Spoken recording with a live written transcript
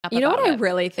You know what about I it.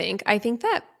 really think? I think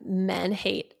that men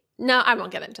hate. No, I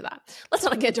won't get into that. Let's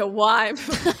not get into why.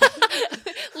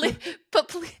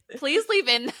 But please leave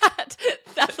in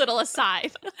that little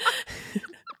aside.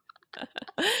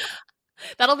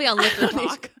 That'll be on Liquor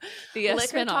Talk. The Liquor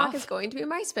spin-off. Talk is going to be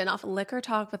my spinoff, Liquor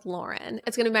Talk with Lauren.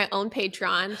 It's going to be my own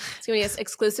Patreon. It's going to be an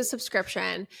exclusive subscription,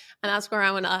 and that's where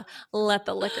I'm going to let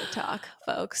the liquor talk,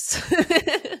 folks.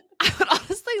 I would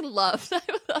honestly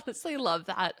love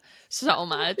that so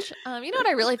much. You know what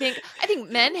I really think? I think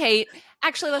men hate.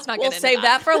 Actually, let's not get We'll into save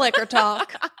that for Liquor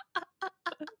Talk.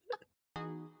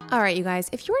 All right, you guys,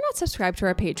 if you are not subscribed to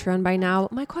our Patreon by now,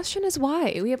 my question is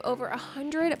why? We have over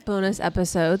 100 bonus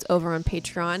episodes over on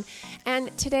Patreon,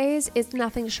 and today's is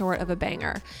nothing short of a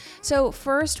banger. So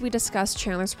first, we discussed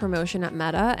Chandler's promotion at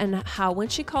Meta and how when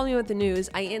she called me with the news,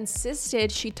 I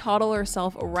insisted she toddle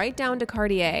herself right down to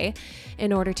Cartier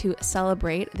in order to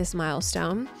celebrate this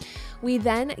milestone. We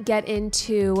then get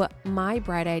into my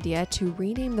bright idea to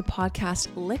rename the podcast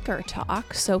Liquor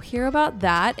Talk. So hear about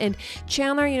that. And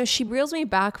Chandler, she reels me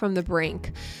back from the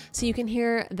brink. So you can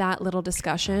hear that little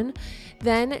discussion.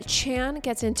 Then Chan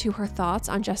gets into her thoughts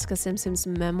on Jessica Simpson's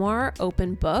memoir,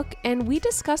 Open Book. And we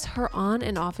discuss her on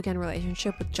and off again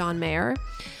relationship with John Mayer.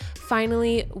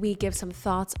 Finally, we give some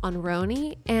thoughts on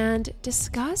Roni and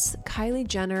discuss Kylie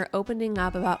Jenner opening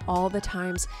up about all the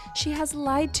times she has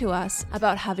lied to us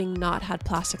about having not had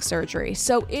plastic surgery.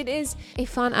 So it is a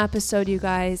fun episode, you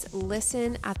guys.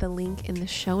 Listen at the link in the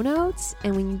show notes.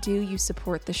 And when you do, you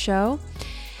support the show.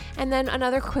 And then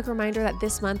another quick reminder that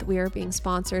this month we are being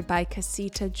sponsored by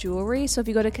Casita Jewelry. So if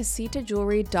you go to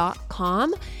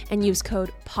casitajewelry.com and use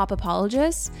code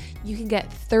POPAPOLOGIST, you can get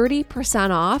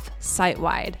 30% off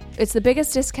site-wide. It's the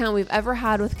biggest discount we've ever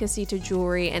had with Casita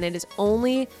Jewelry, and it is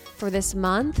only for this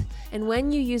month. And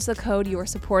when you use the code, you are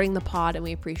supporting the pod, and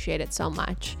we appreciate it so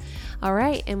much. All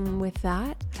right, and with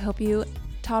that, I hope you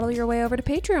toddle your way over to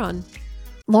Patreon.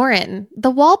 Lauren, the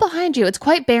wall behind you, it's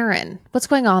quite barren. What's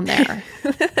going on there?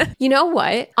 You know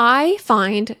what? I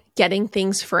find getting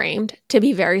things framed to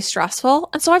be very stressful,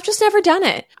 and so I've just never done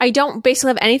it. I don't basically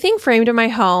have anything framed in my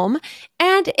home,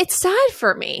 and it's sad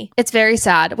for me. It's very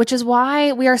sad, which is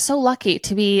why we are so lucky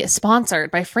to be sponsored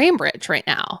by FrameBridge right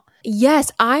now.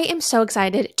 Yes, I am so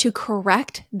excited to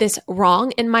correct this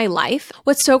wrong in my life.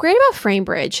 What's so great about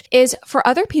FrameBridge is for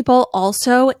other people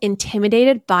also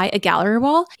intimidated by a gallery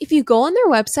wall, if you go on their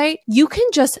website, you can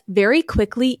just very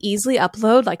quickly, easily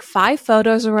upload like 5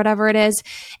 photos or whatever it is,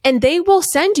 and they will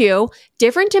send you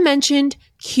different dimensioned,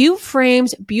 cute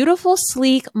frames, beautiful,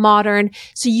 sleek, modern,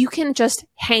 so you can just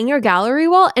hang your gallery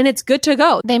wall and it's good to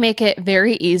go. They make it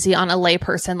very easy on a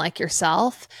layperson like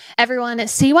yourself. Everyone,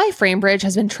 see why FrameBridge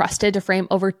has been trusted to frame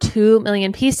over 2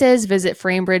 million pieces. Visit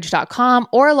framebridge.com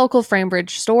or a local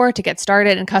FrameBridge store to get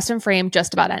started and custom frame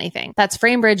just about anything. That's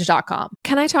framebridge.com.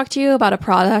 Can I talk to you about a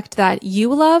product that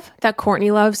you love, that Courtney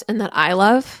loves, and that I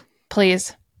love?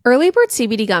 Please. Early Bird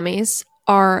CBD gummies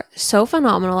are so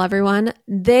phenomenal, everyone.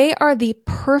 They are the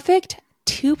perfect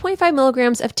 2.5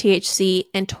 milligrams of THC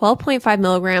and 12.5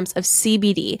 milligrams of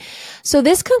CBD. So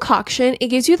this concoction, it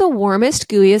gives you the warmest,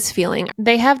 gooeyest feeling.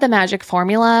 They have the magic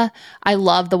formula. I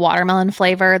love the watermelon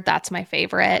flavor. That's my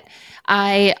favorite.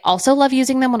 I also love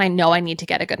using them when I know I need to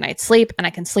get a good night's sleep and I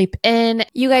can sleep in.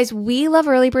 You guys, we love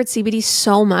Early Bird CBD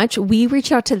so much. We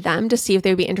reached out to them to see if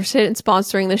they would be interested in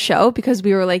sponsoring the show because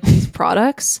we were like, these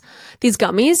products, these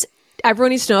gummies,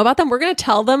 everyone needs to know about them. We're going to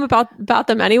tell them about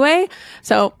them anyway.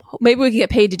 So maybe we can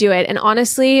get paid to do it. And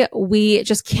honestly, we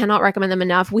just cannot recommend them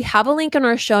enough. We have a link in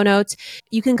our show notes.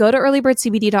 You can go to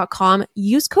earlybirdcbd.com,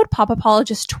 use code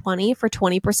POPAPOLOGIST20 for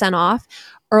 20% off.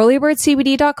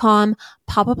 earlybirdcbd.com,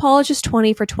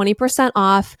 POPAPOLOGIST20 for 20%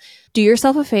 off. Do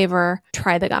yourself a favor,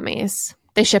 try the gummies.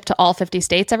 They ship to all 50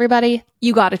 states, everybody.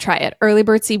 You got to try it.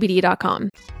 earlybirdcbd.com.